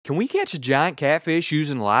Can we catch a giant catfish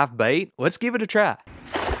using live bait? Let's give it a try.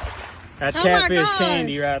 That's catfish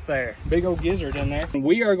candy right there. Big old gizzard in there.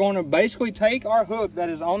 We are going to basically take our hook that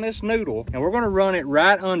is on this noodle and we're going to run it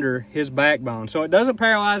right under his backbone. So it doesn't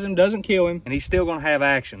paralyze him, doesn't kill him, and he's still going to have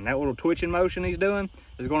action. That little twitching motion he's doing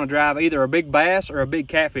is going to drive either a big bass or a big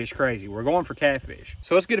catfish crazy. We're going for catfish.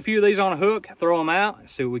 So let's get a few of these on a hook, throw them out, and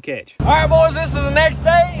see what we catch. All right, boys, this is the next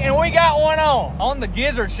day and we got one on the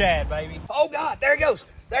gizzard shad, baby. Oh God, there he goes.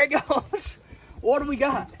 There he goes. What do we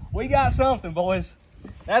got? We got something, boys.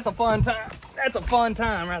 That's a fun time. That's a fun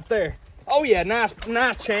time right there. Oh yeah, nice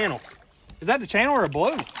channel. Is that the channel or a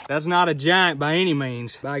blue? That's not a giant by any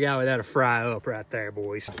means. By golly, that'll fry up right there,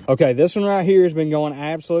 boys. Okay, this one right here has been going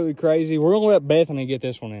absolutely crazy. We're gonna let Bethany get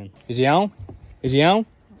this one in. Is he on? Is he on?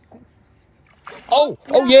 Oh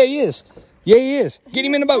yeah, he is. Yeah, he is. Get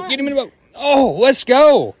him in the boat, get him in the boat. Oh, let's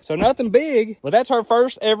go. So nothing big, but that's our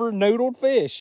first ever noodled fish.